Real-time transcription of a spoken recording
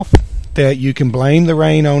that you can blame the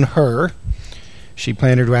rain on her. She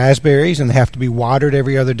planted raspberries, and they have to be watered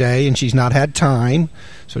every other day, and she's not had time,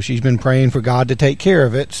 so she's been praying for God to take care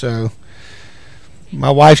of it. So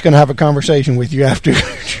my wife's going to have a conversation with you after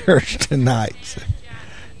church tonight. So,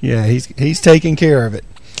 yeah, he's taking care of it.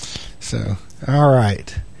 So, all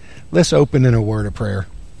right. Let's open in a word of prayer.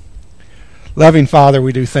 Loving Father,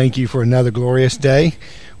 we do thank you for another glorious day.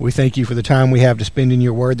 We thank you for the time we have to spend in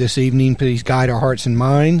your word this evening. Please guide our hearts and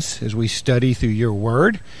minds as we study through your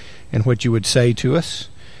word and what you would say to us.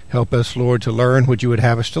 Help us, Lord, to learn what you would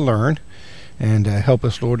have us to learn. And help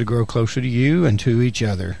us, Lord, to grow closer to you and to each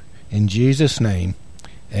other. In Jesus' name,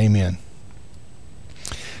 amen.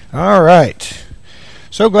 All right.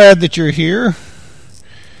 So glad that you're here.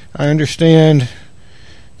 I understand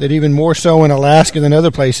that even more so in Alaska than other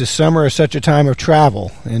places, summer is such a time of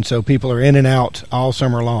travel, and so people are in and out all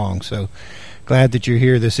summer long. So glad that you're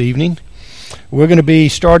here this evening. We're going to be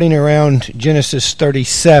starting around Genesis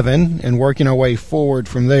 37 and working our way forward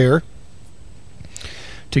from there.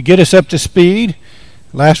 To get us up to speed,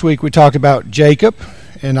 last week we talked about Jacob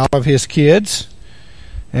and all of his kids.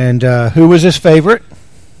 And who was his favorite?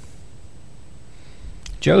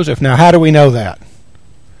 Joseph. Now, how do we know that?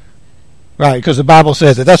 Right, because the Bible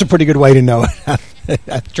says it. That's a pretty good way to know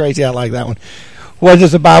it. Tracy, I like that one. What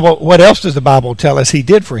else does the Bible tell us he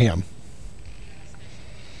did for him?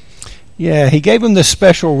 Yeah, he gave him this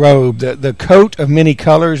special robe, the coat of many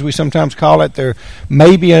colors, we sometimes call it. There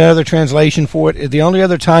may be another translation for it. The only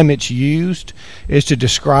other time it's used is to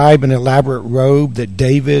describe an elaborate robe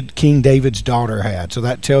that King David's daughter had. So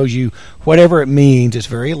that tells you whatever it means. It's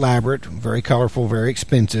very elaborate, very colorful, very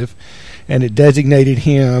expensive. And it designated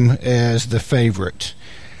him as the favorite.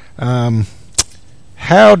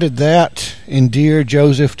 How did that endear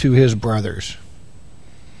Joseph to his brothers?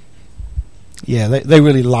 Yeah, they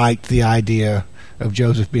really liked the idea of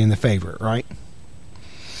Joseph being the favorite, right?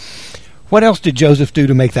 What else did Joseph do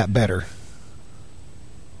to make that better?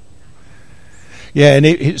 Yeah,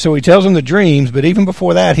 and so he tells them the dreams, but even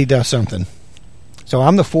before that, he does something. So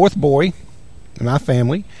I'm the fourth boy in my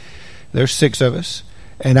family. There's 6 of us.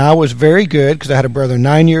 And I was very good because I had a brother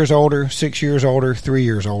 9 years older, 6 years older, 3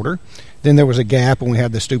 years older. Then there was a gap when we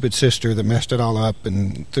had the stupid sister that messed it all up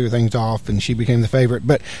and threw things off, and she became the favorite.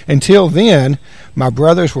 But until then, my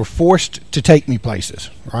brothers were forced to take me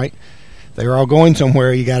places, right? They were all going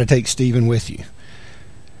somewhere. You got to take Stephen with you.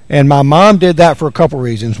 And my mom did that for a couple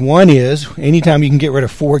reasons. One is, anytime you can get rid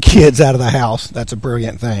of 4 kids out of the house, that's a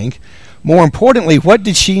brilliant thing. More importantly, what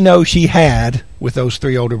did she know she had with those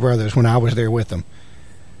 3 older brothers when I was there with them?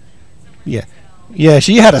 Yeah,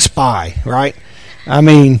 she had a spy, right? I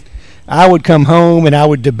mean, I would come home and I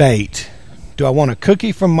would debate, do I want a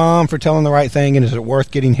cookie from Mom for telling the right thing, and is it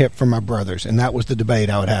worth getting hip from my brothers? And that was the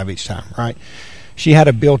debate I would have each time, right? She had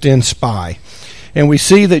a built-in spy. And we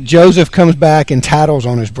see that Joseph comes back and tattles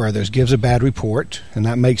on his brothers, gives a bad report, and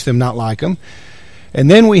that makes them not like him.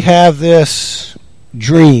 And then we have this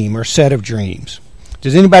dream or set of dreams.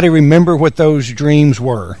 Does anybody remember what those dreams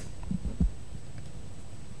were?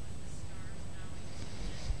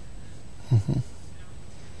 Mm-hmm.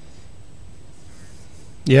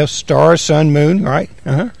 Yes, stars, sun, moon, right?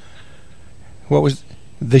 What was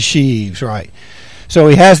the sheaves, right? So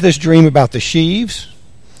he has this dream about the sheaves,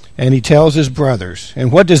 and he tells his brothers. And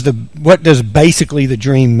what does basically the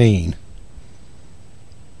dream mean?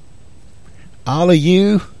 All of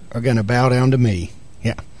you are going to bow down to me.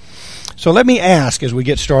 Yeah. So let me ask as we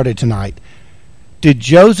get started tonight, did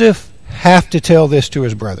Joseph have to tell this to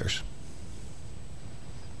his brothers?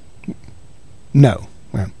 No.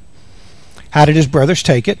 Well, how did his brothers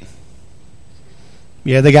take it?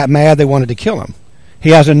 Yeah, they got mad. They wanted to kill him.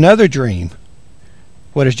 He has another dream.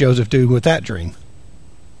 What does Joseph do with that dream?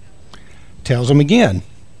 Tells them again.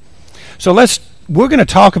 So we're going to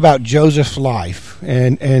talk about Joseph's life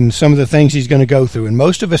and some of the things he's going to go through. And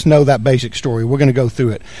most of us know that basic story. We're going to go through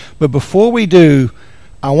it. But before we do,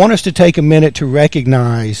 I want us to take a minute to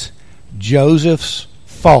recognize Joseph's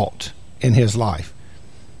fault in his life.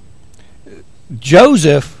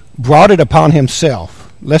 Joseph brought it upon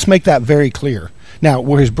himself. Let's make that very clear. Now,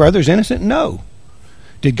 were his brothers innocent? No.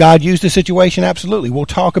 Did God use the situation? Absolutely. We'll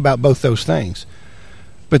talk about both those things.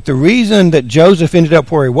 But the reason that Joseph ended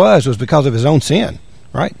up where he was because of his own sin,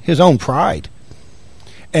 right? His own pride.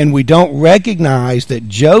 And we don't recognize that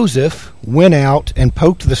Joseph went out and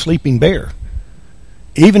poked the sleeping bear.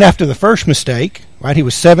 Even after the first mistake, right? He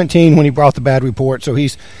was 17 when he brought the bad report, so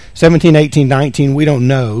he's 17, 18, 19, we don't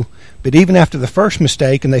know. But even after the first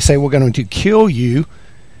mistake, and they say, we're going to kill you,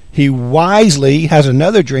 he wisely has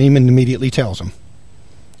another dream and immediately tells them.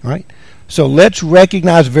 Right? So let's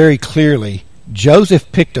recognize very clearly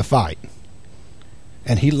Joseph picked a fight,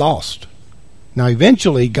 and he lost. Now,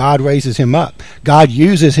 eventually, God raises him up. God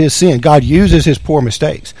uses his sin. God uses his poor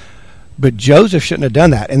mistakes. But Joseph shouldn't have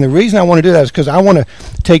done that. And the reason I want to do that is because I want to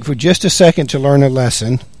take for just a second to learn a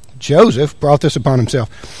lesson. Joseph brought this upon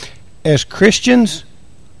himself. As Christians,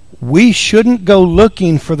 we shouldn't go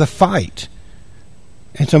looking for the fight.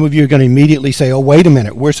 And some of you are going to immediately say, oh, wait a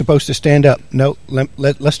minute, we're supposed to stand up. No,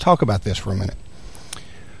 let's talk about this for a minute.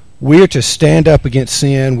 We are to stand up against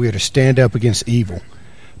sin. We are to stand up against evil.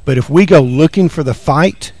 But if we go looking for the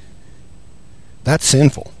fight, that's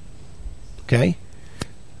sinful. Okay?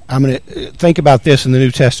 I'm going to think about this in the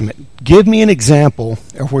New Testament. Give me an example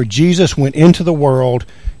of where Jesus went into the world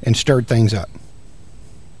and stirred things up.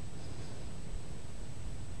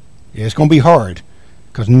 Yeah, it's going to be hard,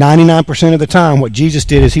 because 99% of the time what Jesus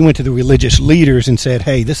did is he went to the religious leaders and said,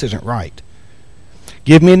 hey, this isn't right.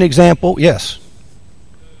 Give me an example. Yes.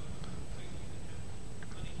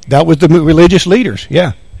 That was the religious leaders.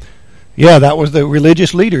 Yeah. Yeah, that was the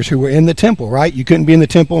religious leaders who were in the temple, right? You couldn't be in the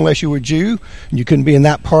temple unless you were Jew, and you couldn't be in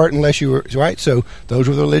that part unless you were, right? So those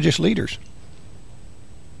were the religious leaders.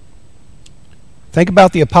 Think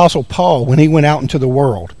about the Apostle Paul when he went out into the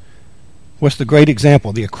world. What's the great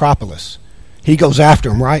example? The Acropolis. He goes after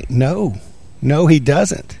him, right? No, he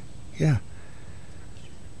doesn't. Yeah.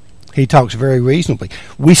 He talks very reasonably.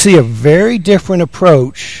 We see a very different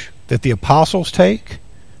approach that the apostles take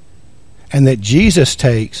and that Jesus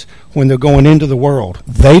takes when they're going into the world.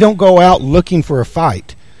 They don't go out looking for a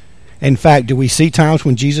fight. In fact, do we see times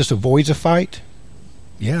when Jesus avoids a fight?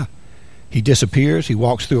 Yeah. He disappears. He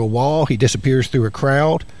walks through a wall. He disappears through a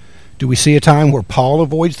crowd. Do we see a time where Paul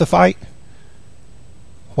avoids the fight?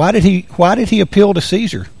 Why did he appeal to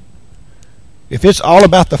Caesar? If it's all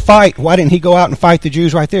about the fight, why didn't he go out and fight the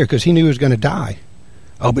Jews right there? Because he knew he was going to die.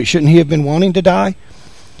 Oh, but shouldn't he have been wanting to die?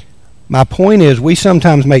 My point is, we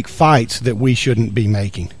sometimes make fights that we shouldn't be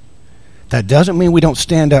making. That doesn't mean we don't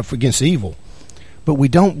stand up against evil, but we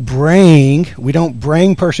don't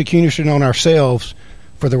bring persecution on ourselves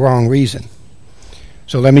for the wrong reason.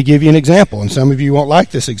 So let me give you an example, and some of you won't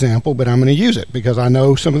like this example, but I'm going to use it because I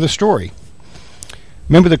know some of the story.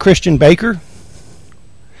 Remember the Christian baker?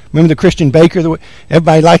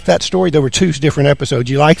 Everybody liked that story? There were 2 different episodes.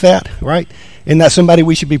 You like that, right? Isn't that somebody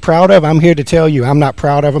we should be proud of? I'm here to tell you I'm not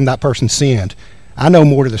proud of him. That person sinned. I know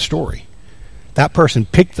more to the story. That person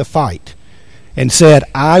picked the fight and said,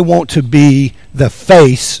 I want to be the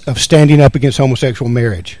face of standing up against homosexual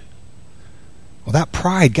marriage. Well, that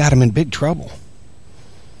pride got him in big trouble.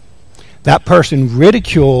 That person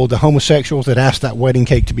ridiculed the homosexuals that asked that wedding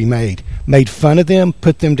cake to be made fun of them,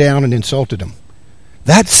 put them down, and insulted them.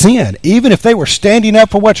 That's sin. Even if they were standing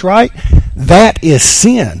up for what's right, that is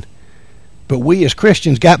sin. But we as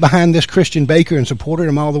Christians got behind this Christian baker and supported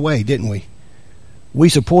him all the way, didn't we? We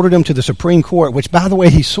supported him to the Supreme Court, which, by the way,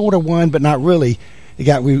 he sort of won, but not really. He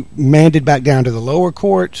got remanded back down to the lower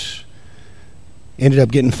courts, ended up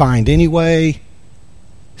getting fined anyway,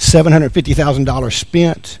 $750,000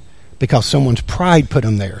 spent because someone's pride put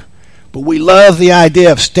him there. But we love the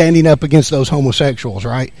idea of standing up against those homosexuals,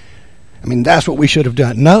 right? I mean, that's what we should have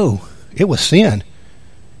done. No, it was sin.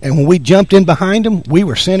 And when we jumped in behind them, we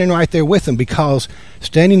were sinning right there with them, because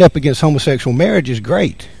standing up against homosexual marriage is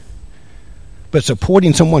great. But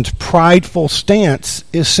supporting someone's prideful stance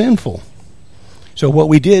is sinful. So what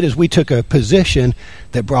we did is we took a position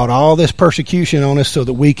that brought all this persecution on us so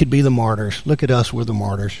that we could be the martyrs. Look at us, we're the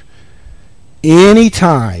martyrs.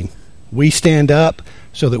 Anytime we stand up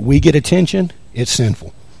so that we get attention, it's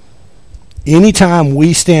sinful. Anytime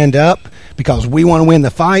we stand up because we want to win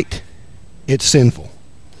the fight, it's sinful.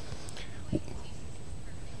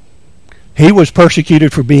 He was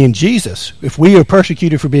persecuted for being Jesus. If we are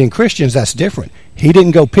persecuted for being Christians, that's different. He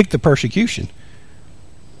didn't go pick the persecution.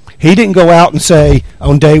 He didn't go out and say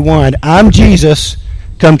on day one, I'm Jesus,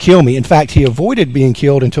 come kill me. In fact, he avoided being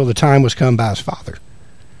killed until the time was come by his Father.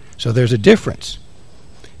 So there's a difference.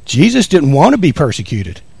 Jesus didn't want to be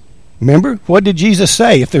persecuted. Remember, what did Jesus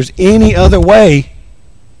say? If there's any other way,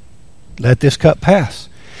 let this cup pass.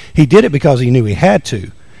 He did it because he knew he had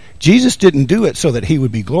to. Jesus didn't do it so that he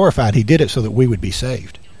would be glorified. He did it so that we would be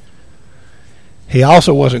saved. He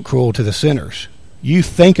also wasn't cruel to the sinners. You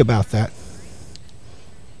think about that.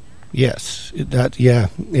 Yes,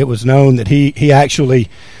 it was known that he actually,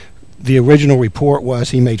 the original report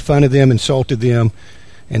was he made fun of them, insulted them,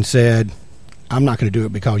 and said, I'm not going to do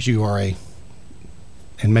it because you are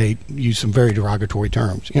and used some very derogatory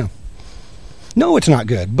terms. No, it's not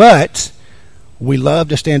good, but we love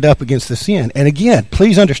to stand up against the sin. And again,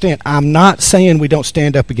 please understand, I'm not saying we don't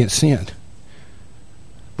stand up against sin,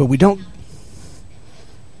 but we don't.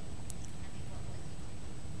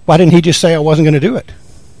 Why didn't he just say I wasn't going to do it?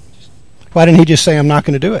 Why didn't he just say I'm not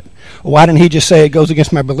going to do it? Or why didn't he just say it goes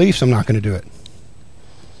against my beliefs, I'm not going to do it?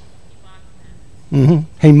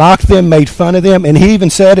 He mocked them, made fun of them, and he even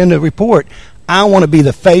said in the report, I want to be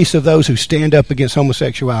the face of those who stand up against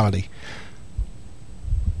homosexuality.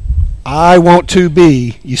 I want to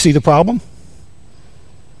be, you see the problem?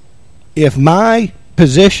 If my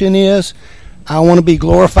position is I want to be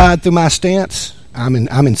glorified through my stance, I'm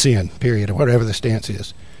in sin, period, or whatever the stance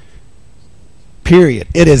is. Period.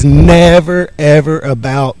 It is never, ever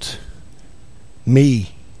about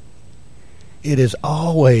me. It is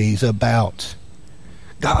always about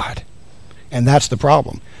God. And that's the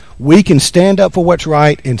problem. We can stand up for what's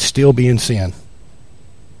right and still be in sin.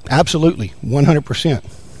 Absolutely, 100%.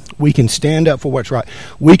 We can stand up for what's right.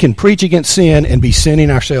 We can preach against sin and be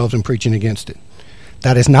sinning ourselves and preaching against it.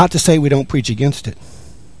 That is not to say we don't preach against it.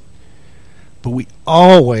 But we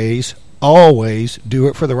always, always do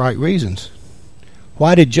it for the right reasons.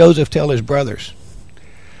 Why did Joseph tell his brothers?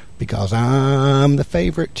 Because I'm the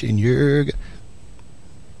favorite and you're...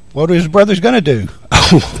 What are his brothers going to do?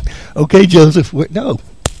 Okay, Joseph. No.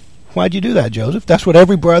 Why'd you do that, Joseph? That's what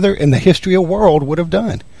every brother in the history of the world would have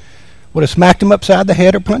done. Would have smacked him upside the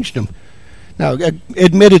head or punched him. Now,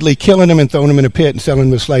 admittedly, killing him and throwing him in a pit and selling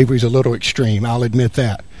him to slavery is a little extreme. I'll admit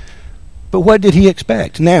that. But what did he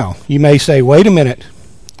expect? Now, you may say, wait a minute.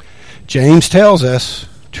 James tells us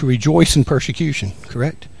to rejoice in persecution,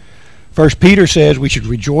 correct? 1 Peter says we should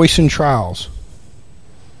rejoice in trials.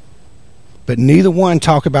 But neither one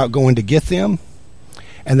talk about going to get them,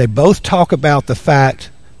 and they both talk about the fact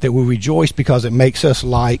that we rejoice because it makes us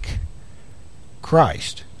like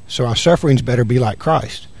Christ. So our sufferings better be like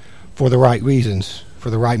Christ for the right reasons, for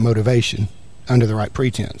the right motivation, under the right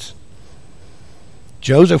pretense.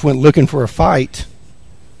 Joseph went looking for a fight,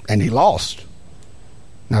 and he lost.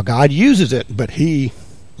 Now, God uses it, but he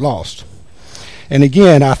lost. And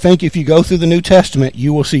again, I think if you go through the New Testament,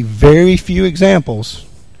 you will see very few examples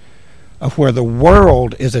of where the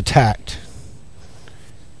world is attacked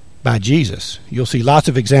by Jesus. You'll see lots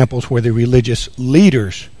of examples where the religious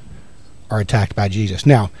leaders are attacked by Jesus.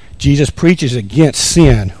 Now, Jesus preaches against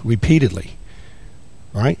sin repeatedly,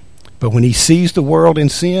 right? But when he sees the world in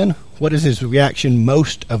sin, what is his reaction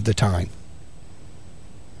most of the time?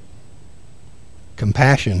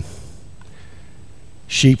 Compassion.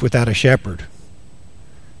 Sheep without a shepherd.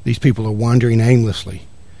 These people are wandering aimlessly.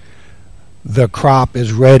 The crop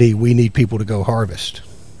is ready. We need people to go harvest.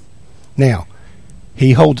 Now,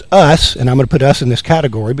 he holds us, and I'm going to put us in this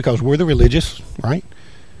category because we're the religious, right?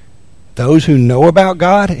 Those who know about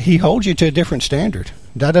God, he holds you to a different standard.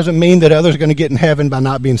 That doesn't mean that others are going to get in heaven by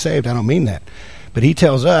not being saved. I don't mean that. But he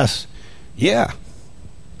tells us, yeah,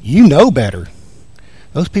 you know better.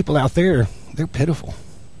 Those people out there, they're pitiful.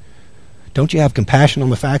 Don't you have compassion on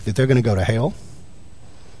the fact that they're going to go to hell?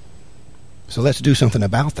 So let's do something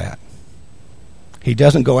about that. He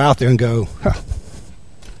doesn't go out there and go,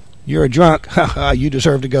 you're a drunk, you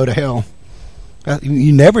deserve to go to hell.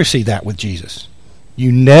 You never see that with Jesus.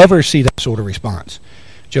 You never see that sort of response.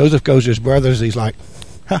 Joseph goes to his brothers, he's like,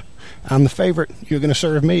 I'm the favorite, you're going to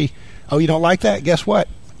serve me. Oh, you don't like that? Guess what?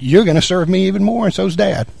 You're going to serve me even more, and so's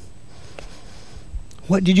Dad.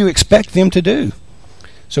 What did you expect them to do?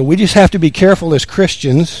 So we just have to be careful as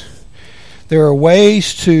Christians. There are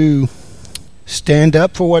ways to stand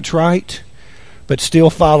up for what's right, but still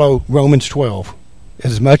follow Romans 12.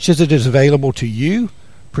 As much as it is available to you,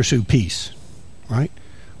 pursue peace, right?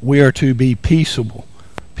 We are to be peaceable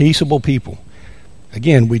people.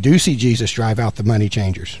 Again, we do see Jesus drive out the money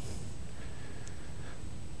changers.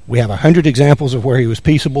 We have 100 examples of where he was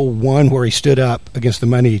peaceable, one where he stood up against the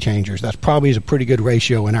money changers. That's probably a pretty good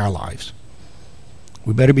ratio in our lives.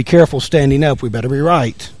 We better be careful standing up. We better be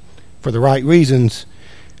right for the right reasons,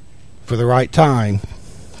 for the right time.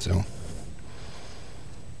 So,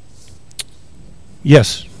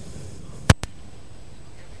 yes.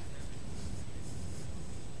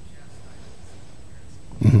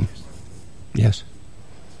 Mm-hmm. Yes.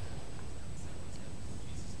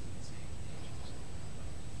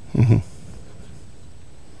 Mm-hmm.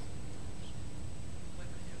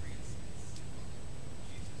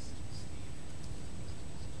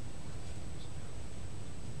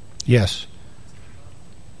 Yes.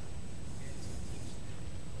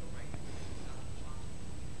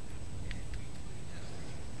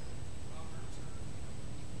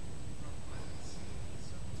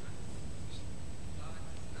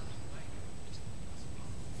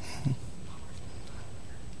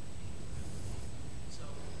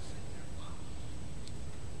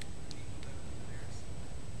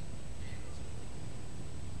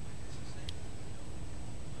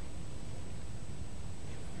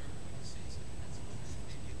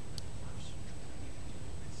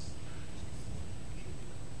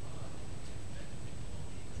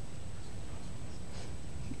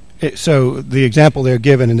 So the example they're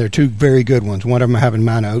given, and they're two very good ones. One of them I have in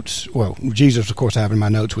my notes. Well, Jesus, of course, I have in my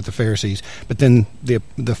notes with the Pharisees. But then the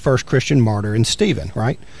first Christian martyr and Stephen,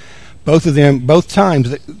 right? Both of them, both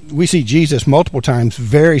times, we see Jesus multiple times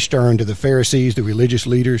very stern to the Pharisees, the religious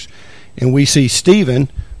leaders. And we see Stephen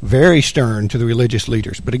very stern to the religious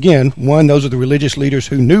leaders. But again, those are the religious leaders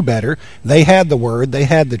who knew better. They had the word. They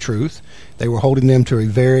had the truth. They were holding them to a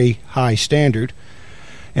very high standard.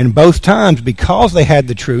 And both times, because they had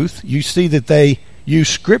the truth, you see that they use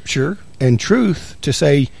Scripture and truth to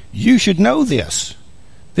say, you should know this.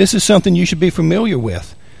 This is something you should be familiar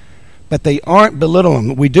with. But they aren't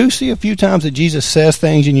belittling. We do see a few times that Jesus says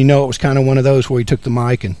things, and it was kind of one of those where he took the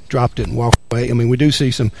mic and dropped it and walked away. I mean, we do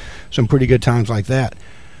see some pretty good times like that.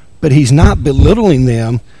 But he's not belittling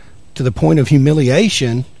them to the point of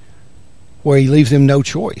humiliation where he leaves them no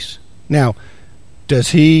choice. Now, does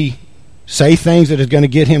he say things that is going to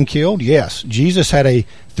get him killed? Yes. Jesus had a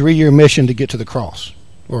 3-year mission to get to the cross.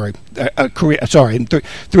 Or a career,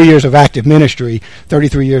 3 years of active ministry,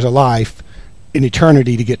 33 years of life, in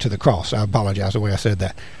eternity to get to the cross. I apologize the way I said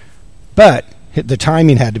that. But the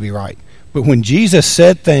timing had to be right. But when Jesus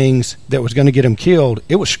said things that was going to get him killed,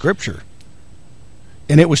 it was Scripture.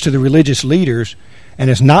 And it was to the religious leaders. And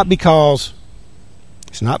it's not because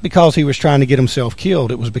he was trying to get himself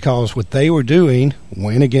killed. It was because what they were doing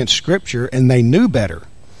went against Scripture, and they knew better.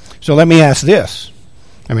 So let me ask this.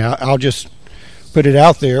 I mean, I'll just put it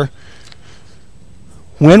out there.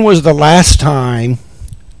 When was the last time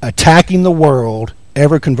attacking the world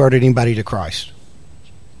ever converted anybody to Christ?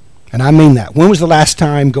 And I mean that. When was the last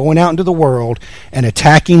time going out into the world and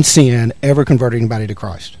attacking sin ever converted anybody to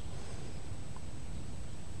Christ?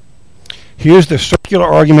 Here's the circular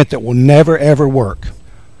argument that will never, ever work.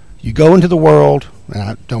 You go into the world, and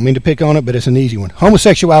I don't mean to pick on it, but it's an easy one.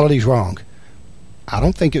 Homosexuality is wrong.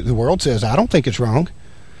 The world says, I don't think it's wrong.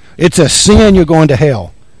 It's a sin, you're going to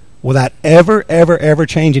hell. Will that ever, ever, ever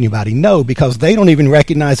change anybody? No, because they don't even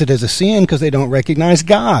recognize it as a sin because they don't recognize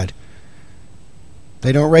God.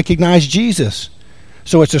 They don't recognize Jesus.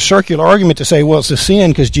 So it's a circular argument to say, well, it's a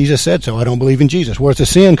sin because Jesus said so. I don't believe in Jesus. Well, it's a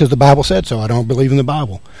sin because the Bible said so. I don't believe in the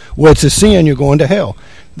Bible. Well, it's a sin. You're going to hell.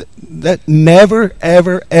 That never,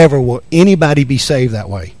 ever, ever will anybody be saved that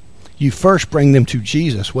way. You first bring them to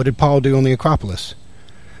Jesus. What did Paul do on the Acropolis?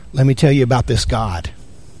 Let me tell you about this God.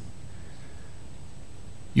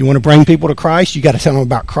 You want to bring people to Christ? You got to tell them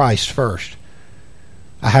about Christ first.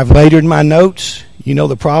 I have later in my notes, you know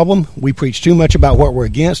the problem. We preach too much about what we're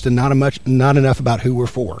against and not enough about who we're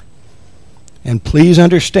for. And please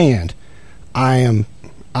understand, I am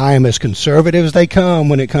as conservative as they come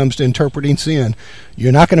when it comes to interpreting sin.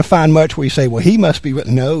 You're not going to find much where you say, well, he must be.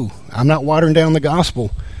 No, I'm not watering down the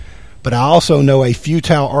gospel. But I also know a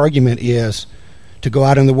futile argument is to go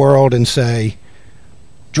out in the world and say,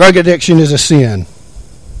 drug addiction is a sin.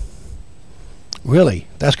 Really,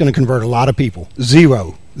 that's going to convert a lot of people.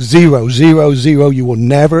 Zero. You will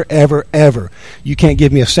never, ever, ever. You can't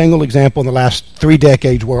give me a single example in the last 3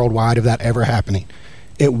 decades worldwide of that ever happening.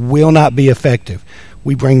 It will not be effective.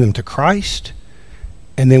 We bring them to Christ,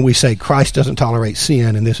 and then we say Christ doesn't tolerate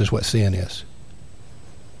sin, and this is what sin is.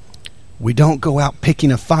 We don't go out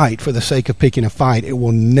picking a fight for the sake of picking a fight. It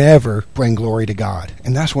will never bring glory to God,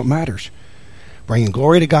 and that's what matters. Bringing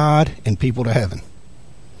glory to God and people to heaven.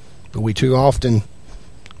 But we too often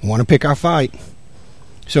want to pick our fight.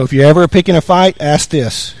 So if you're ever picking a fight, ask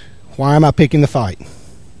this. Why am I picking the fight?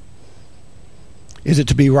 Is it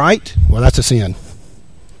to be right? Well, that's a sin.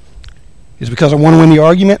 Is it because I want to win the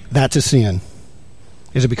argument? That's a sin.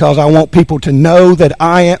 Is it because I want people to know that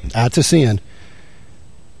I am? That's a sin.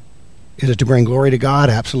 Is it to bring glory to God?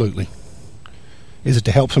 Absolutely. Is it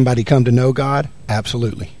to help somebody come to know God?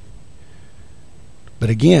 Absolutely. But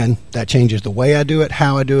again, that changes the way I do it,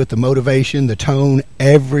 how I do it, the motivation, the tone,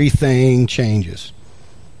 everything changes.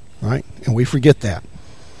 Right? And we forget that.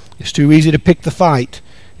 It's too easy to pick the fight.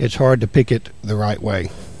 It's hard to pick it the right way.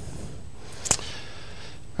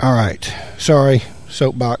 All right. Sorry,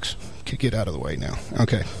 soapbox. Get out of the way now.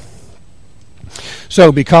 Okay.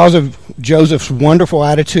 So because of Joseph's wonderful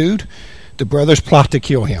attitude, the brothers plot to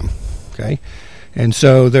kill him. Okay? And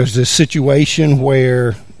so there's this situation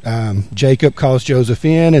where Jacob calls Joseph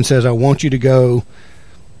in and says, I want you to go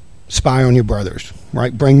spy on your brothers,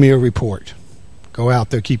 right? Bring me a report. Go out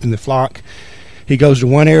there keeping the flock. He goes to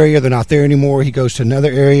one area, they're not there anymore. He goes to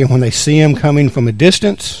another area. When they see him coming from a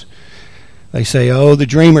distance, they say, oh, the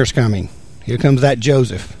dreamer's coming. Here comes that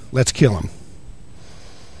Joseph. Let's kill him.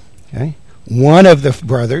 Okay. One of the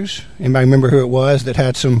brothers, anybody remember who it was that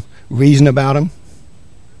had some reason about him?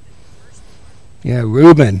 Yeah,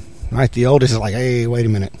 Reuben. Right, the oldest is like, hey, wait a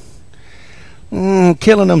minute.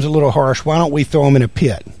 killing them's a little harsh. Why don't we throw them in a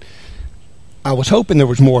pit? I was hoping there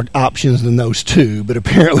was more options than those two, but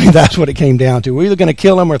apparently that's what it came down to. We're either going to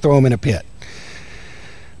kill them or throw them in a pit.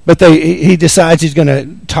 But he decides he's going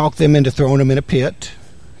to talk them into throwing them in a pit,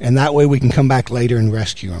 and that way we can come back later and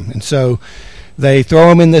rescue them. And so they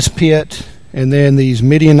throw him in this pit, and then these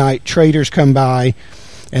Midianite traders come by,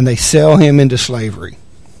 and they sell him into slavery.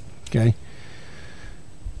 Okay?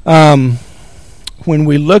 When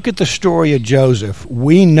we look at the story of Joseph,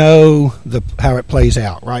 we know how it plays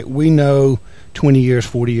out, right? We know 20 years,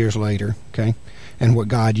 40 years later, okay, and what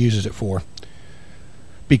God uses it for.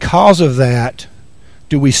 Because of that,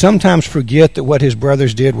 do we sometimes forget that what his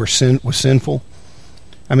brothers did was sinful?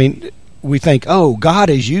 I mean, we think, oh, God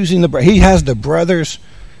is using he has the brothers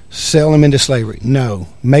sell him into slavery. No,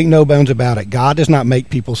 make no bones about it. God does not make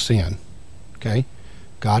people sin, okay?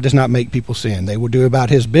 God does not make people sin. They will do about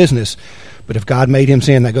his business, but if God made him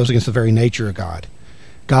sin, that goes against the very nature of God.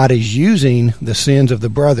 God is using the sins of the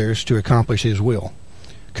brothers to accomplish his will.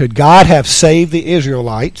 Could God have saved the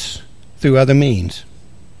Israelites through other means?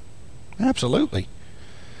 Absolutely.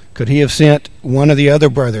 Could he have sent one of the other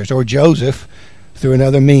brothers or Joseph through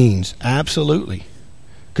another means? Absolutely.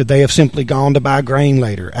 Could they have simply gone to buy grain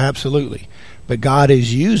later? Absolutely. But God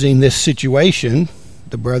is using this situation,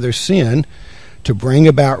 the brothers' sin, to bring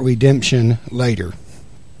about redemption later.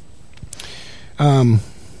 I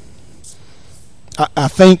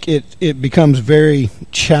think it becomes very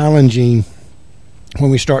challenging when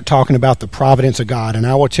we start talking about the providence of God. And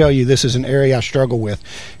I will tell you, this is an area I struggle with.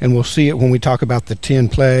 And we'll see it when we talk about the 10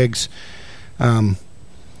 plagues.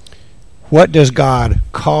 What does God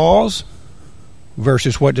cause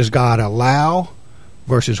versus what does God allow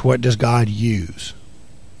versus what does God use?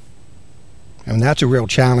 And that's a real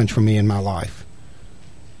challenge for me in my life.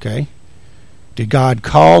 Okay? Did God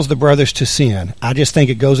cause the brothers to sin? I just think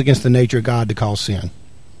it goes against the nature of God to cause sin.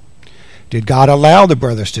 Did God allow the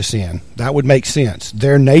brothers to sin? That would make sense.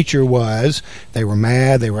 Their nature was, they were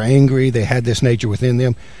mad, they were angry, they had this nature within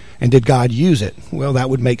them. And did God use it? Well, that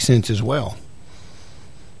would make sense as well.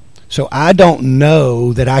 So I don't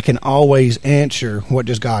know that I can always answer what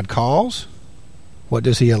does God cause, what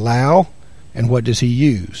does he allow, and what does he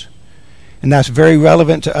use. And that's very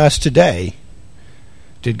relevant to us today.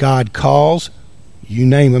 Did God cause, you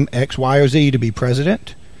name them, X, Y, or Z to be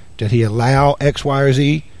president? Did he allow X, Y, or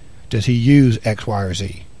Z? Does he use X, Y, or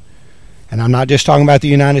Z? And I'm not just talking about the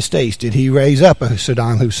United States. Did he raise up a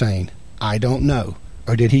Saddam Hussein? I don't know.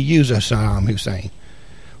 Or did he use a Saddam Hussein?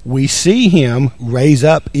 We see him raise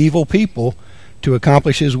up evil people to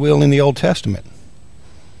accomplish his will in the Old Testament.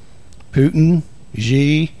 Putin,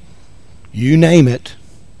 Xi, you name it.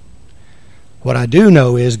 What I do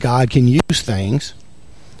know is God can use things.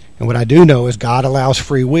 And what I do know is God allows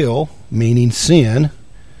free will, meaning sin,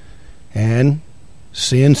 and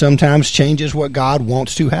sin sometimes changes what God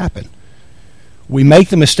wants to happen. We make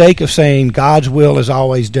the mistake of saying God's will is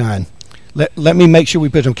always done. Let me make sure we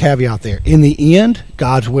put some caveat there. In the end,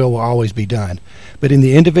 God's will always be done. But in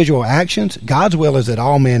the individual actions, God's will is that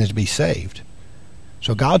all men is to be saved.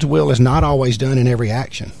 So God's will is not always done in every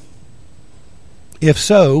action. If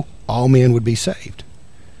so, all men would be saved.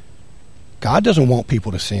 God doesn't want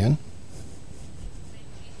people to sin.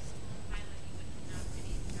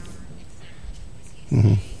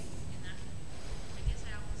 Mm-hmm.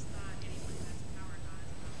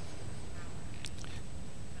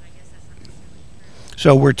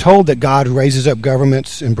 So we're told that God raises up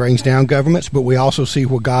governments and brings down governments, but we also see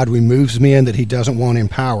where God removes men that he doesn't want in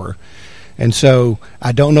power. And so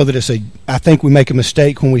I don't know that I think we make a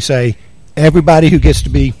mistake when we say everybody who gets to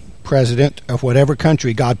be president of whatever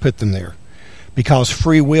country, God put them there. Because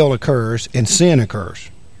free will occurs and sin occurs.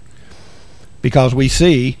 Because we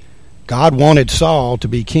see God wanted Saul to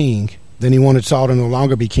be king, then he wanted Saul to no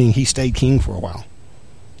longer be king. He stayed king for a while.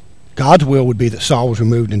 God's will would be that Saul was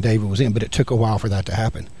removed and David was in, but it took a while for that to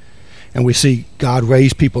happen. And we see God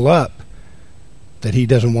raise people up that he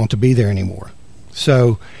doesn't want to be there anymore.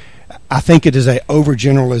 So I think it is an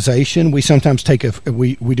overgeneralization. We sometimes take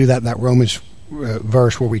we do that in that Romans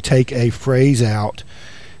verse where we take a phrase out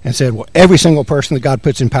and said, well, every single person that God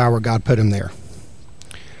puts in power, God put him there.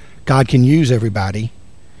 God can use everybody,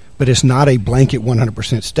 but it's not a blanket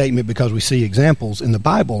 100% statement because we see examples in the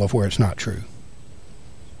Bible of where it's not true.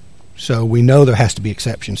 So we know there has to be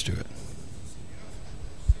exceptions to it.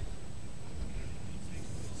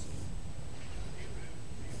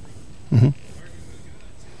 Mm-hmm.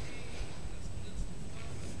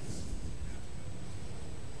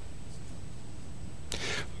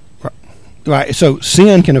 Right. So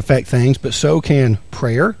sin can affect things, but so can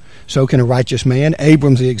prayer. So can a righteous man.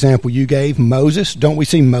 Abram's the example you gave. Moses, don't we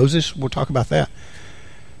see Moses? We'll talk about that.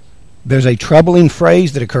 There's a troubling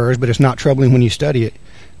phrase that occurs, but it's not troubling when you study it,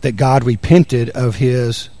 that God repented of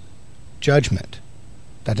his judgment.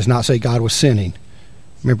 That does not say God was sinning.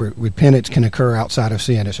 Remember, repentance can occur outside of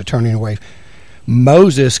sin. It's a turning away.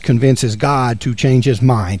 Moses convinces God to change his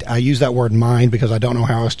mind. I use that word mind because I don't know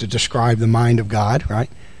how else to describe the mind of God, right?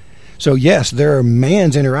 So yes, there are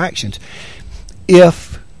man's interactions.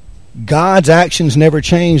 If God's actions never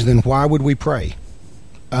change, then why would we pray?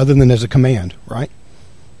 Other than as a command, right?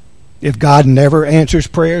 If God never answers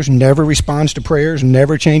prayers, never responds to prayers,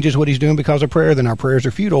 never changes what he's doing because of prayer, then our prayers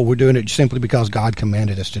are futile. We're doing it simply because God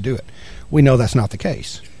commanded us to do it. We know that's not the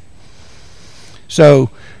case. So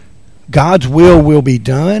God's will be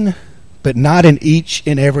done, but not in each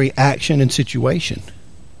and every action and situation.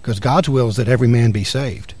 Because God's will is that every man be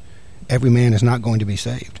saved. Every man is not going to be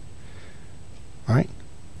saved. All right?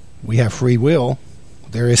 We have free will.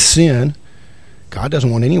 There is sin. God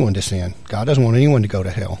doesn't want anyone to sin. God doesn't want anyone to go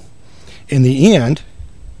to hell. In the end,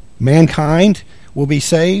 mankind will be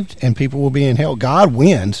saved and people will be in hell. God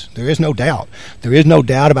wins. There is no doubt. There is no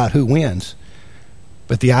doubt about who wins.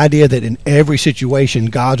 But the idea that in every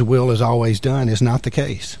situation God's will is always done is not the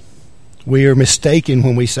case. We are mistaken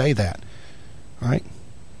when we say that. Right?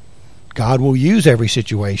 God will use every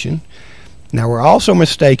situation. Now we're also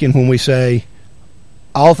mistaken when we say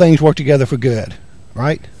all things work together for good.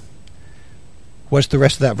 Right? What's the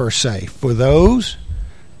rest of that verse say? For those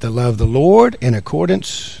that love the Lord in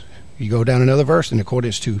accordance, you go down another verse, in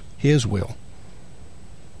accordance to his will.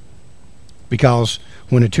 Because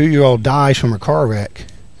when a 2-year-old dies from a car wreck,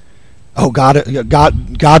 oh,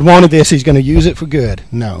 God wanted this, he's going to use it for good.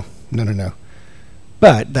 No.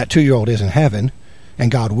 But that 2-year-old is in heaven, and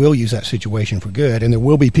God will use that situation for good, and there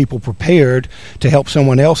will be people prepared to help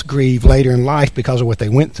someone else grieve later in life because of what they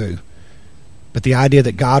went through. But the idea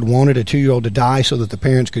that God wanted a 2-year-old to die so that the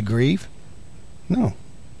parents could grieve? No.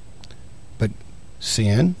 But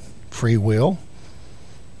sin, free will,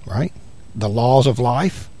 right? The laws of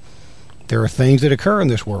life. There are things that occur in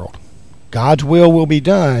this world. God's will be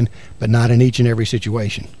done, but not in each and every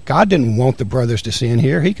situation. God didn't want the brothers to sin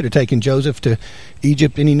here. He could have taken Joseph to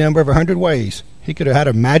Egypt any number of 100 ways. He could have had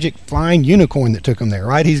a magic flying unicorn that took him there,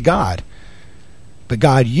 right? He's God. But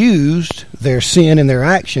God used their sin and their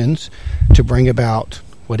actions to bring about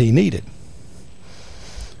what he needed.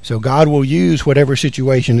 So God will use whatever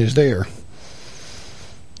situation is there.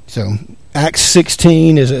 So Acts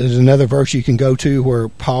 16 is another verse you can go to where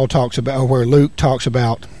Paul talks about, or where Luke talks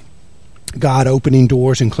about God opening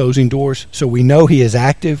doors and closing doors. So we know he is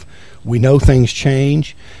active, we know things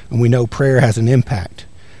change, and we know prayer has an impact.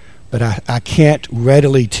 But I can't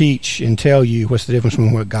readily teach and tell you what's the difference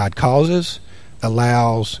between what God causes,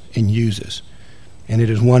 allows, and uses. And it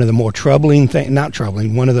is one of the more troubling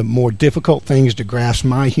one of the more difficult things to grasp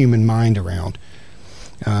my human mind around.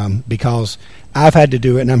 Because I've had to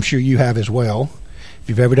do it, and I'm sure you have as well. If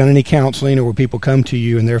you've ever done any counseling or where people come to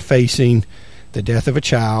you and they're facing the death of a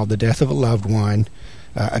child, the death of a loved one,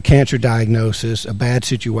 a cancer diagnosis, a bad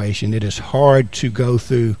situation, it is hard to go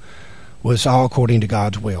through what's all according to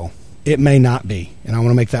God's will. It may not be, and I want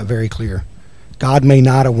to make that very clear. God may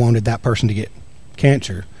not have wanted that person to get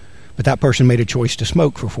cancer, but that person made a choice to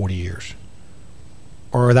smoke for 40 years.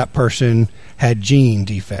 Or that person had gene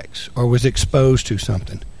defects or was exposed to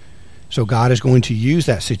something. So God is going to use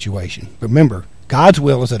that situation. Remember, God's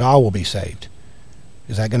will is that all will be saved.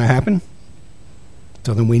 Is that going to happen?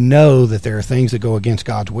 So then we know that there are things that go against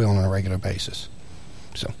God's will on a regular basis.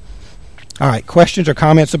 So, all right, questions or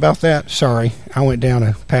comments about that? Sorry, I went down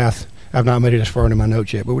a path. I've not made it as far into my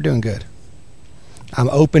notes yet, but we're doing good. I'm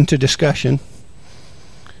open to discussion.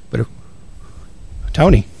 But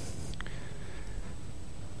Tony,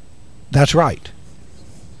 that's right.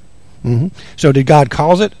 So did God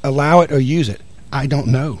cause it, allow it, or use it? I don't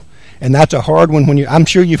know. And that's a hard one I'm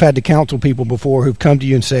sure you've had to counsel people before who've come to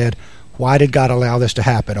you and said, why did God allow this to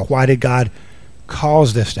happen? Or why did God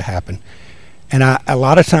cause this to happen? And a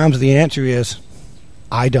lot of times the answer is,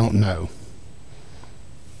 I don't know.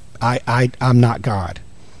 I'm not God.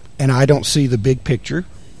 And I don't see the big picture.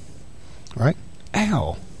 Right?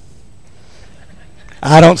 Ow.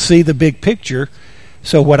 I don't see the big picture.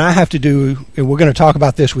 So what I have to do, and we're going to talk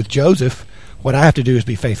about this with Joseph, what I have to do is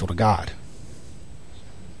be faithful to God.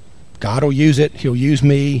 God will use it. He'll use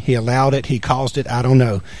me. He allowed it. He caused it. I don't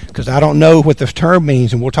know. Because I don't know what the term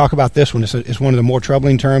means, and we'll talk about this one. It's one of the more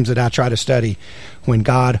troubling terms that I try to study. When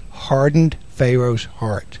God hardened Pharaoh's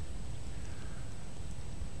heart.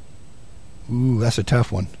 Ooh, that's a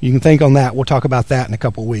tough one. You can think on that. We'll talk about that in a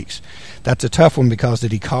couple of weeks. That's a tough one because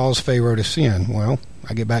did he cause Pharaoh to sin? Well,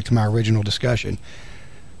 I get back to my original discussion.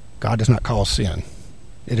 God does not cause sin.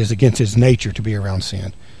 It is against his nature to be around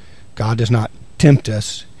sin. God does not tempt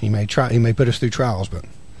us. He may put us through trials, but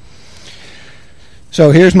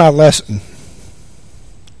so here's my lesson.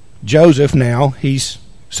 Joseph now, he's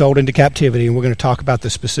sold into captivity, and we're going to talk about the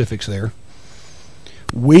specifics there.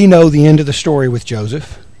 We know the end of the story with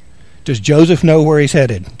Joseph. Does Joseph know where he's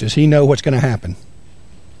headed? Does he know what's going to happen?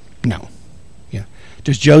 No. Yeah.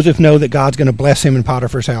 Does Joseph know that God's going to bless him in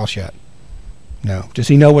Potiphar's house yet? No. Does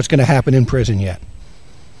he know what's going to happen in prison yet?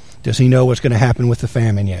 Does he know what's going to happen with the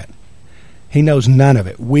famine yet? He knows none of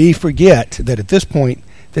it. We forget that at this point,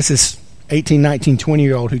 this is 18, 19,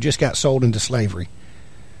 20-year-old who just got sold into slavery.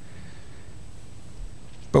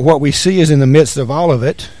 But what we see is in the midst of all of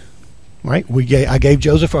it, right? I gave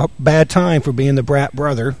Joseph a bad time for being the brat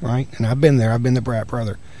brother, right? And I've been there. I've been the brat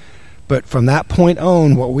brother. But from that point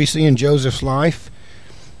on, what we see in Joseph's life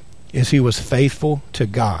is he was faithful to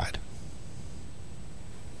God.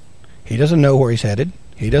 He doesn't know where he's headed.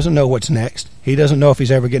 He doesn't know what's next. He doesn't know if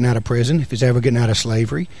he's ever getting out of prison, if he's ever getting out of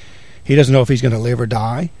slavery. He doesn't know if he's going to live or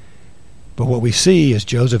die. But what we see is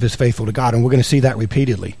Joseph is faithful to God, and we're going to see that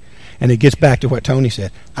repeatedly. And it gets back to what Tony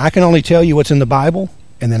said. I can only tell you what's in the Bible,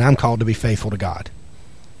 and then I'm called to be faithful to God.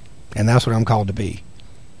 And that's what I'm called to be.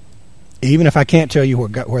 Even if I can't tell you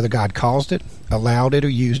whether God caused it, allowed it, or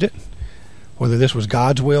used it, whether this was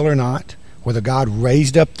God's will or not, whether God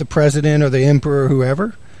raised up the president or the emperor or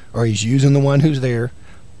whoever, or he's using the one who's there,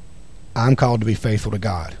 I'm called to be faithful to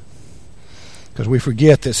God. Because we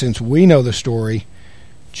forget that since we know the story,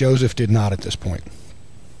 Joseph did not at this point.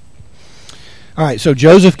 All right, so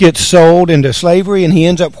Joseph gets sold into slavery, and he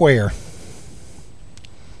ends up where?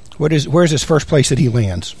 Where's his first place that he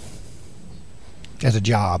lands? As a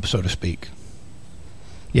job, so to speak.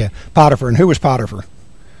 Yeah, Potiphar. And who was Potiphar?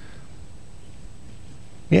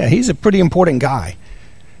 Yeah, he's a pretty important guy.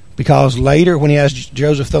 Because later, when he has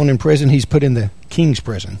Joseph thrown in prison, he's put in the king's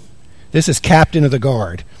prison. This is captain of the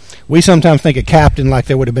guard. We sometimes think a captain like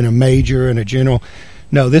there would have been a major and a general.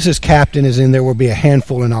 No, this is captain as in there will be a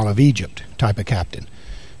handful in all of Egypt type of captain.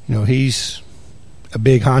 You know, he's a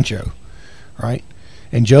big honcho, right?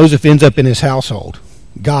 And Joseph ends up in his household.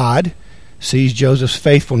 God sees Joseph's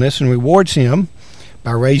faithfulness and rewards him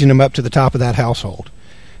by raising him up to the top of that household.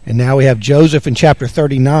 And now we have Joseph in chapter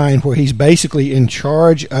 39 where he's basically in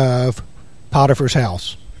charge of Potiphar's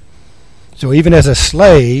house. So even as a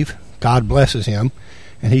slave, God blesses him,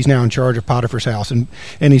 and he's now in charge of Potiphar's house and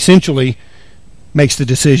essentially makes the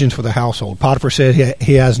decisions for the household. Potiphar said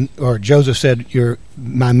Joseph said,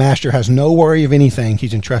 my master has no worry of anything.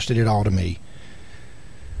 He's entrusted it all to me.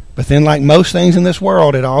 But then, like most things in this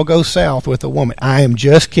world, it all goes south with a woman. I am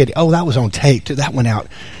just kidding. Oh, that was on tape. That went out.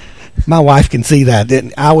 My wife can see that.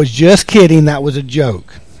 I was just kidding. That was a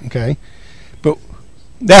joke. Okay? But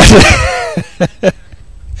that's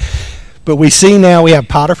But we see now we have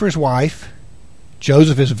Potiphar's wife.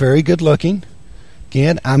 Joseph is very good looking.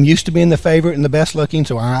 Again, I'm used to being the favorite and the best looking,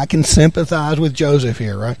 so I can sympathize with Joseph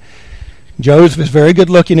here, right? Joseph is very good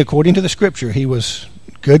looking according to the scripture. He was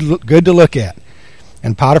good to look at.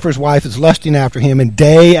 And Potiphar's wife is lusting after him, and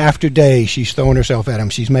day after day she's throwing herself at him.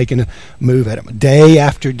 She's making a move at him. Day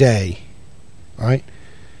after day. Right?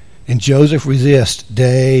 And Joseph resists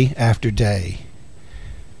day after day.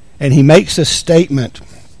 And he makes a statement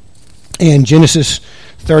in Genesis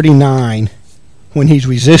 39 when he's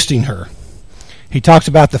resisting her. He talks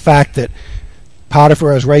about the fact that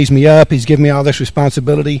Potiphar has raised me up. He's given me all this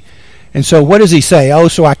responsibility. And so what does he say? Oh,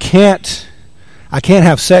 so I can't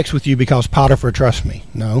have sex with you because Potiphar trusts me.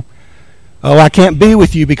 No. Oh, I can't be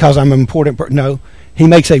with you because I'm an important person. No. He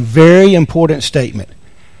makes a very important statement.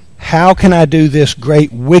 How can I do this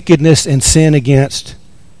great wickedness and sin against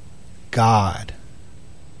God?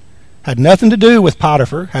 Had nothing to do with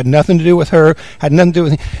Potiphar. Had nothing to do with her. Had nothing to do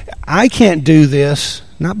with... I can't do this,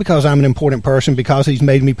 not because I'm an important person, because he's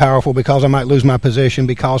made me powerful, because I might lose my position,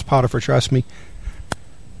 because Potiphar trusts me.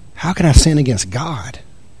 How can I sin against God?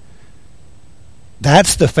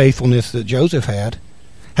 That's the faithfulness that Joseph had.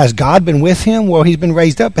 Has God been with him? Well, he's been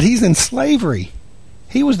raised up, but he's in slavery.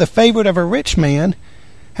 He was the favorite of a rich man,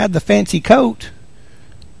 had the fancy coat,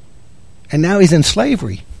 and now he's in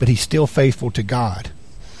slavery, but he's still faithful to God.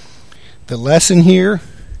 The lesson here,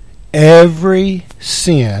 every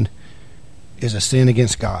sin is a sin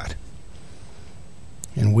against God.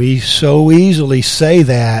 And we so easily say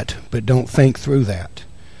that, but don't think through that.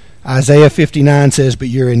 Isaiah 59 says, but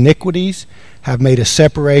your iniquities have made a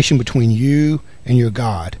separation between you and your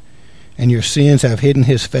God, and your sins have hidden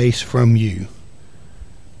his face from you.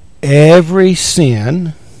 every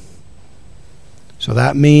sin, so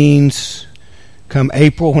that means come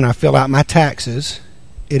April when I fill out my taxes,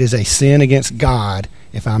 it is a sin against God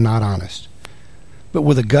if I'm not honest. But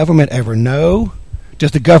will the government ever know?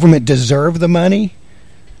 Does the government deserve the money?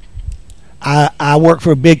 I work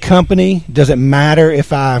for a big company. Does it matter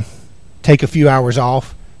if I take a few hours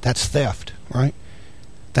off? That's theft, right?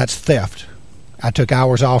 That's theft. I took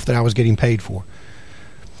hours off that I was getting paid for.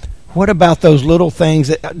 What about those little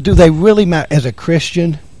things? Do they really matter? As a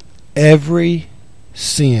Christian, every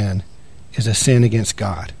sin is a sin against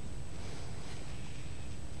God.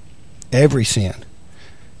 Every sin.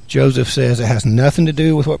 Joseph says it has nothing to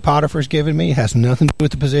do with what Potiphar's given me. It has nothing to do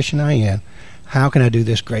with the position I am in. How can I do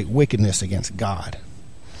this great wickedness against God?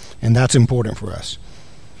 And that's important for us.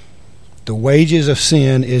 The wages of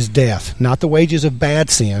sin is death, not the wages of bad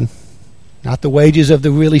sin, not the wages of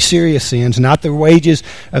the really serious sins, not the wages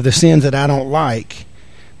of the sins that I don't like.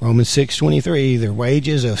 Romans 6:23, the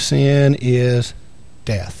wages of sin is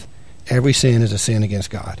death. Every sin is a sin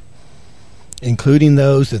against God, including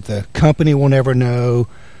those that the company will never know,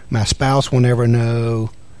 my spouse will never know,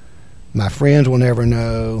 my friends will never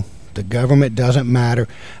know. The government doesn't matter.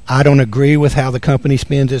 I don't agree with how the company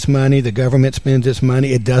spends its money. The government spends its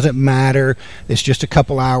money. It doesn't matter. It's just a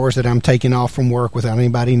couple hours that I'm taking off from work without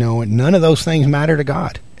anybody knowing. None of those things matter to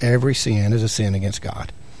God. Every sin is a sin against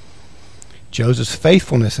God. Joseph's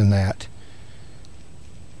faithfulness in that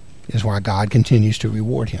is why God continues to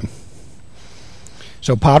reward him.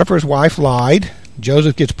 So Potiphar's wife lied.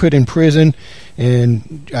 Joseph gets put in prison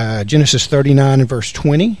in Genesis 39 and verse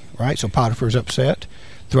 20, right? So Potiphar's upset.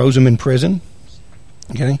 Throws him in prison.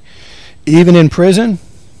 Okay? Even in prison,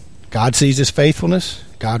 God sees his faithfulness.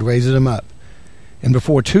 God raises him up. And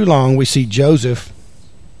before too long, we see Joseph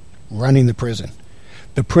running the prison.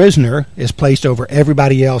 The prisoner is placed over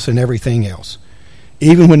everybody else and everything else.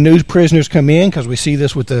 Even when new prisoners come in, because we see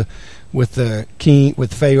this with the king,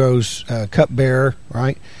 with Pharaoh's cupbearer,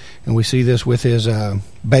 right? And we see this with his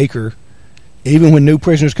baker. Even when new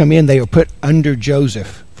prisoners come in, they are put under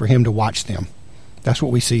Joseph for him to watch them. That's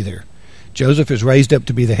what we see there. Joseph is raised up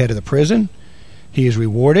to be the head of the prison. He is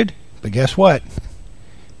rewarded, but guess what?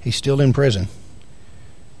 He's still in prison.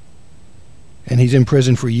 And he's in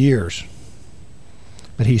prison for years.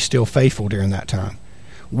 But he's still faithful during that time.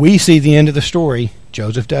 We see the end of the story.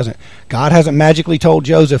 Joseph doesn't. God hasn't magically told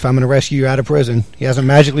Joseph, I'm going to rescue you out of prison. He hasn't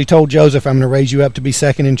magically told Joseph, I'm going to raise you up to be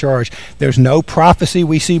second in charge. There's no prophecy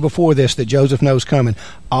we see before this that Joseph knows coming.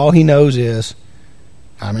 All he knows is,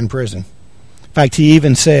 I'm in prison. In fact, he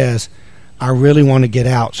even says, I really want to get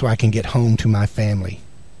out so I can get home to my family.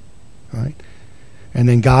 Right? And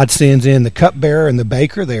then God sends in the cupbearer and the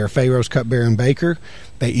baker. They are Pharaoh's cupbearer and baker.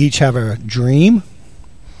 They each have a dream.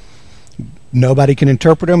 Nobody can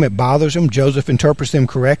interpret them. It bothers them. Joseph interprets them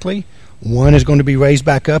correctly. One is going to be raised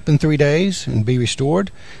back up in 3 days and be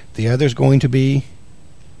restored. The other is going to be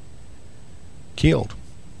killed.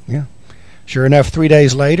 Yeah. Sure enough, 3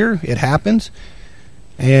 days later, it happens.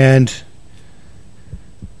 And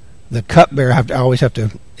the cupbearer, I always have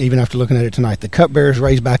to, even after looking at it tonight, the cupbearer is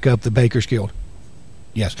raised back up, the baker's killed.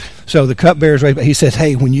 Yes. So the cupbearer is raised back. He says,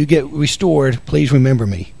 hey, when you get restored, please remember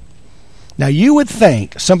me. Now you would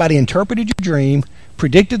think somebody interpreted your dream,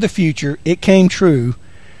 predicted the future, it came true,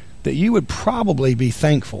 that you would probably be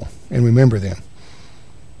thankful and remember them.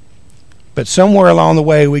 But somewhere along the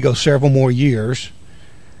way, we go several more years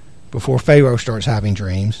before Pharaoh starts having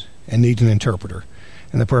dreams and needs an interpreter.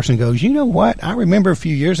 And the person goes, you know what? I remember a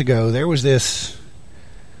few years ago there was this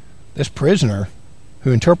prisoner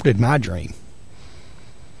who interpreted my dream.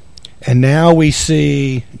 And now we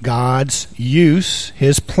see God's use,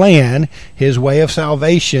 his plan, his way of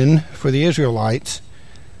salvation for the Israelites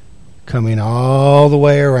coming all the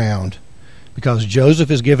way around. Because Joseph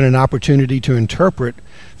is given an opportunity to interpret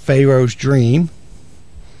Pharaoh's dream,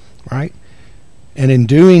 right? And in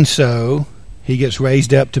doing so, he gets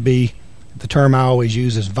raised up to be, the term I always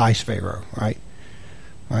use is vice pharaoh, right?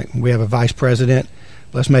 Right. We have a vice president.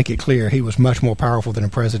 Let's make it clear, he was much more powerful than a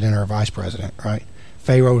president or a vice president, right?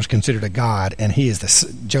 Pharaoh was considered a god, and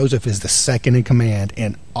Joseph is the second in command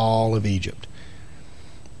in all of Egypt.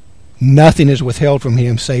 Nothing is withheld from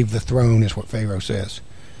him save the throne, is what Pharaoh says.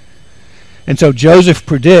 And so Joseph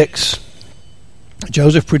predicts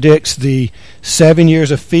the 7 years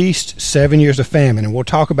of feast, 7 years of famine, and we'll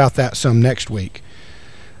talk about that some next week.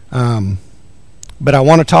 But I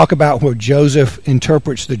want to talk about where Joseph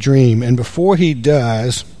interprets the dream. And before he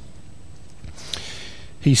does,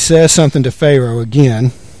 he says something to Pharaoh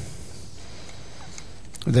again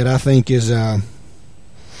that I think is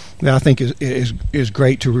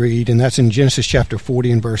great to read, and that's in Genesis chapter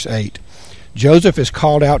 40 and verse 8. Joseph is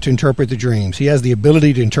called out to interpret the dreams. He has the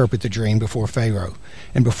ability to interpret the dream before Pharaoh.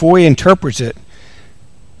 And before he interprets it,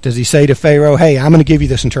 does he say to Pharaoh, hey, I'm going to give you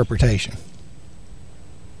this interpretation?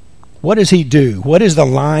 What does he do? What is the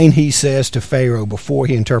line he says to Pharaoh before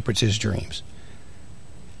he interprets his dreams?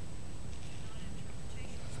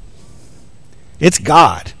 It's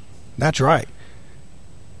God. That's right.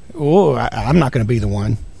 Oh, I'm not going to be the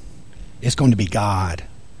one. It's going to be God.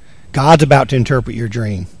 God's about to interpret your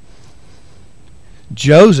dream.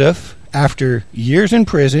 Joseph, after years in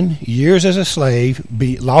prison, years as a slave,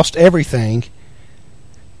 lost everything,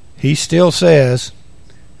 he still says,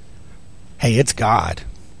 hey, it's God.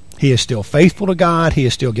 He is still faithful to God. He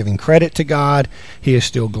is still giving credit to God. He is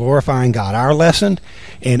still glorifying God. Our lesson,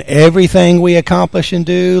 in everything we accomplish and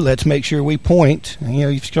do, let's make sure we point,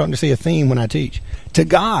 you're starting to see a theme when I teach, to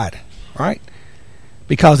God, right?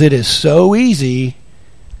 Because it is so easy.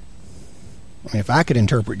 I mean, if I could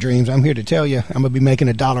interpret dreams, I'm here to tell you, I'm going to be making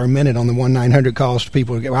 $1 a minute on the 1-900 calls to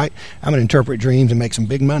people, right? I'm going to interpret dreams and make some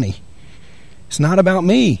big money. It's not about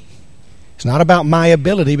me. It's not about my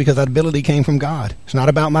ability, because that ability came from God. It's not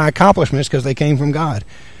about my accomplishments, because they came from God.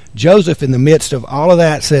 Joseph, in the midst of all of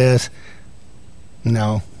that, says,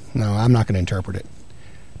 no, I'm not going to interpret it.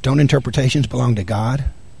 Don't interpretations belong to God?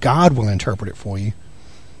 God will interpret it for you.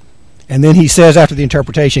 And then he says after the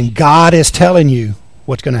interpretation, God is telling you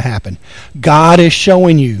what's going to happen. God is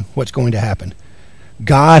showing you what's going to happen.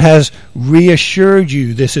 God has reassured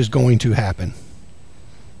you this is going to happen.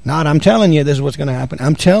 Not, I'm telling you this is what's going to happen.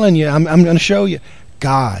 I'm telling you, I'm going to show you.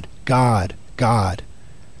 God.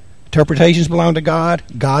 Interpretations belong to God.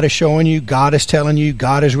 God is showing you. God is telling you.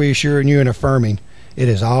 God is reassuring you and affirming. It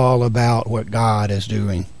is all about what God is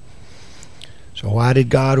doing. So why did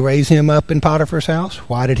God raise him up in Potiphar's house?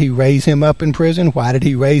 Why did he raise him up in prison? Why did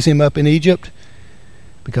he raise him up in Egypt?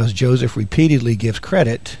 Because Joseph repeatedly gives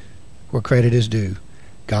credit where credit is due.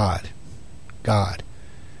 God.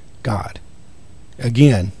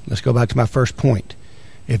 Again, let's go back to my first point.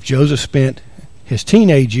 If Joseph spent his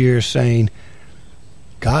teenage years saying,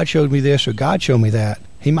 God showed me this or God showed me that,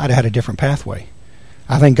 he might have had a different pathway.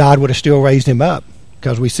 I think God would have still raised him up,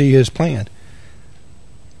 because we see his plan.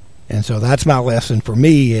 And so that's my lesson for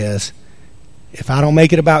me is, if I don't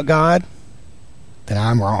make it about God, then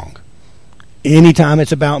I'm wrong. Anytime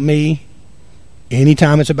it's about me,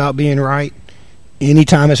 anytime it's about being right,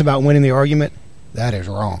 anytime it's about winning the argument, that is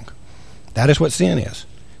wrong. That is what sin is.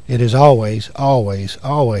 It is always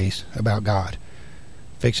about God.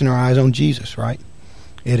 Fixing our eyes on Jesus, right?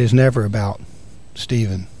 It is never about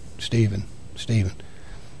Stephen. And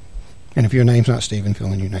if your name's not Stephen,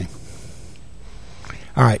 fill in your name.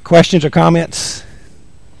 All right, questions or comments?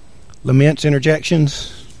 Laments,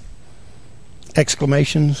 interjections,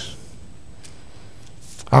 exclamations?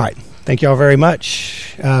 All right, thank you all very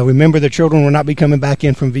much. Remember, the children will not be coming back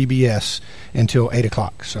in from VBS until 8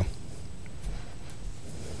 o'clock, so...